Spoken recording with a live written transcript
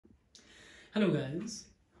Hello guys,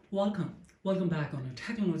 welcome back on a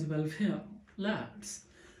technology welfare. Let's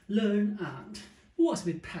learn and what's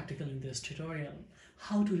bit practical in this tutorial.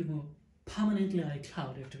 How to remove permanently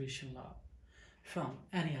iCloud activation lock from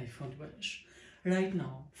any iPhone device. Right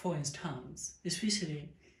now, for instance, especially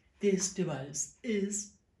this device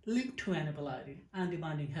is linked to an Apple ID and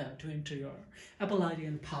demanding her to enter your Apple ID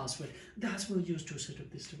and password. That's what we used to set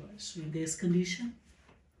up this device. So in this condition,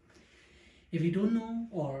 if you don't know,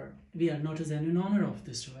 or we are not a genuine owner of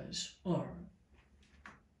this device, or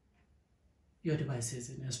your device is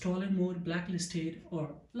in a stolen mode, blacklisted, or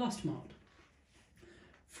lost mode,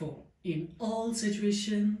 for in all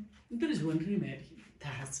situations, there is one remedy,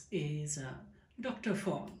 that is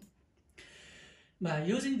Dr.Fone. By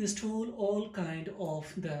using this tool, all kind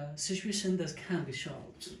of the situation that can be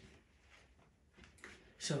solved.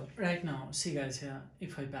 So right now, see guys here,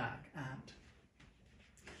 if I back and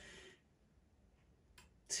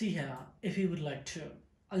see here, if you would like to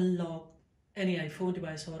unlock any iPhone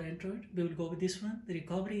device or Android, we will go with this one, the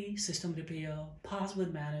recovery, system repair,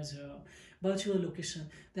 password manager, virtual location.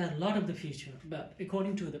 There are a lot of the features, but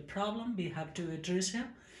according to the problem we have to address here.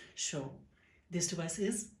 So this device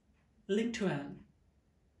is linked to an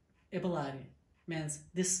Apple ID, means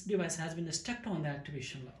this device has been stuck on the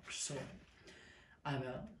activation lock. So I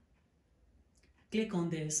will click on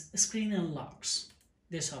this screen unlocks,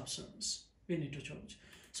 these options we need to choose.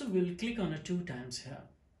 So we'll click on it 2 times here.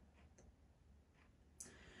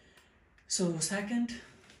 So second,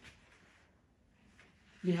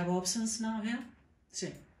 we have options now here.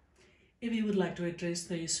 See, if you would like to address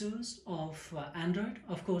the issues of Android,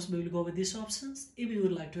 of course we will go with these options. If you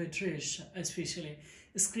would like to address especially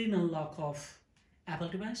screen unlock of Apple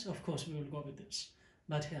device, of course we will go with this.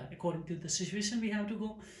 But here, according to the situation, we have to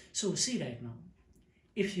go. So see right now,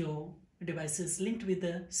 if your device is linked with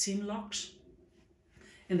the SIM locks,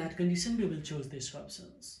 in that condition, we will choose these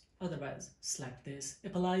options. Otherwise, select this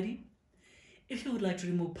Apple ID. If you would like to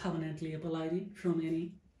remove permanently Apple ID from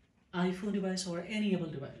any iPhone device or any Apple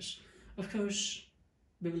device, of course,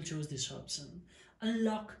 we will choose this option.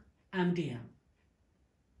 Unlock MDM.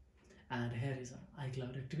 And here is an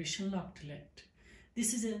iCloud activation lock delete.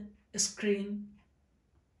 This is a screen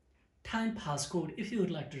time passcode if you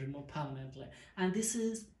would like to remove permanently. And this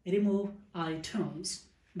is remove iTunes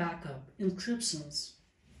backup encryptions.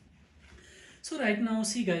 So right now,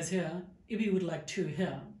 see guys here, if you would like to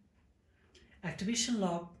here, activation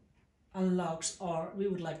lock unlocks, or we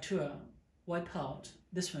would like to wipe out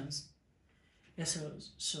this one's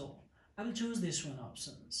SOs. So I will choose this one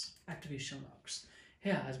options, activation locks.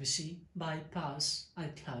 Here as we see, bypass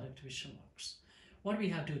iCloud activation locks. What we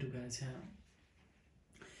have to do guys here,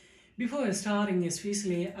 before starting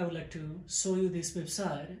especially, I would like to show you this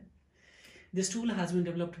website. This tool has been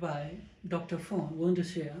developed by Dr.Fone,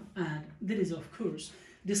 Wondershare, and there is of course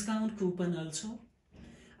discount coupon also.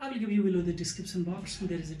 I will give you below the description box.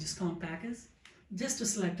 There is a discount package. Just to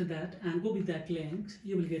select that and go with that link,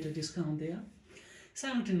 you will get a discount there.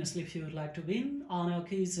 Simultaneously, if you would like to win on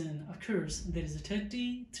occasion, of course, there is a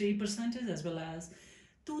 33% as well as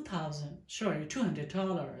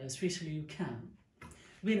 $200, especially you can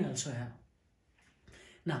win also here.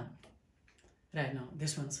 Now, right now,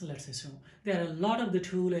 this one, so let's assume there are a lot of the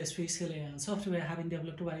tool, especially and software having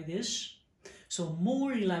developed by this. So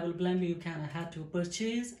more reliable blindly you can have to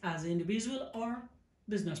purchase as an individual or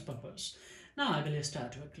business purpose. Now I will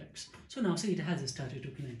start with clicks. So now see, it has started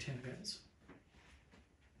to connect here guys.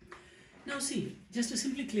 Now see, just to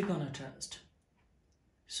simply click on a test.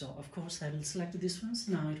 So of course I will select this one.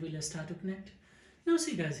 Now it will start to connect. Now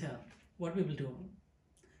see guys here, what we will do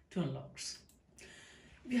to unlocks.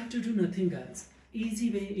 We have to do nothing guys.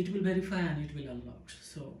 Easy way, it will verify and it will unlock.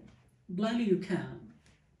 So blindly you can,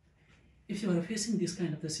 if you are facing this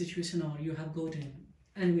kind of the situation or you have gotten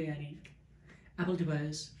any Apple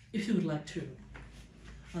device, if you would like to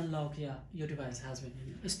unlock, your device has been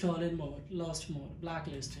in stolen mode, lost mode,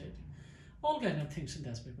 blacklisted, all kind of things in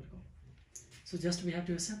that paper go. So just we have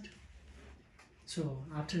to accept. So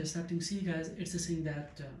after accepting, see guys, it's saying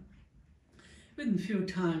that within few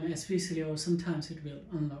time, especially or sometimes it will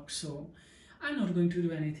unlock. So I'm not going to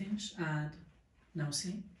do anything. And now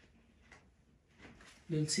see,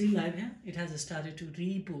 we'll see live here. It has started to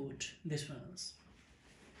reboot this ones.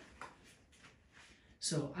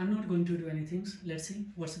 So I'm not going to do anything. Let's see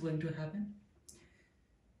what's going to happen.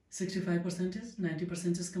 65% is,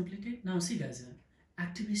 90% is completed. Now see guys,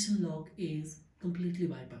 activation lock is completely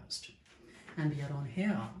bypassed. And we are on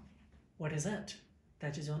here. What is that?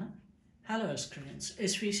 That is on a hello screens,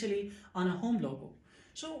 especially on a home logo.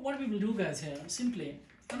 So what we will do guys here, simply,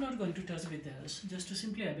 I'm not going to touch with this, just to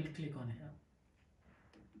simply I will click on here.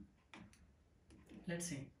 let's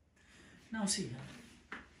see. Now see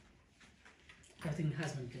here, everything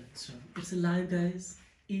has been clicked. So it's a live, guys,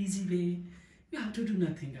 easy way. You have to do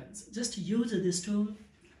nothing else. Just use this tool,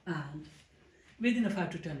 and within a 5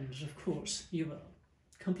 to 10 minutes, of course, you will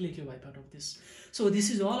completely wipe out of this. So this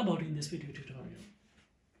is all about in this video tutorial.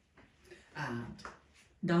 And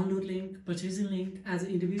download link, purchasing link as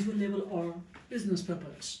an individual level or business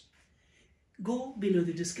purpose. Go below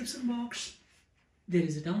the description box. There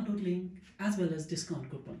is a download link as well as discount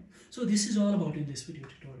coupon. So this is all about in this video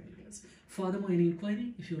tutorial, guys. Furthermore, any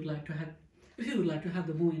inquiry, if you would like to have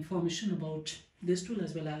the more information about this tool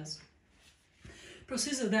as well as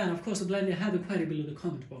procedure, then of course blindly have the query below the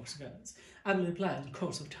comment box, guys. I will reply in the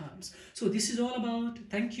course of times. So this is all about.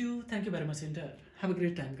 Thank you very much indeed. Have a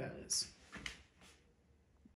great time, guys.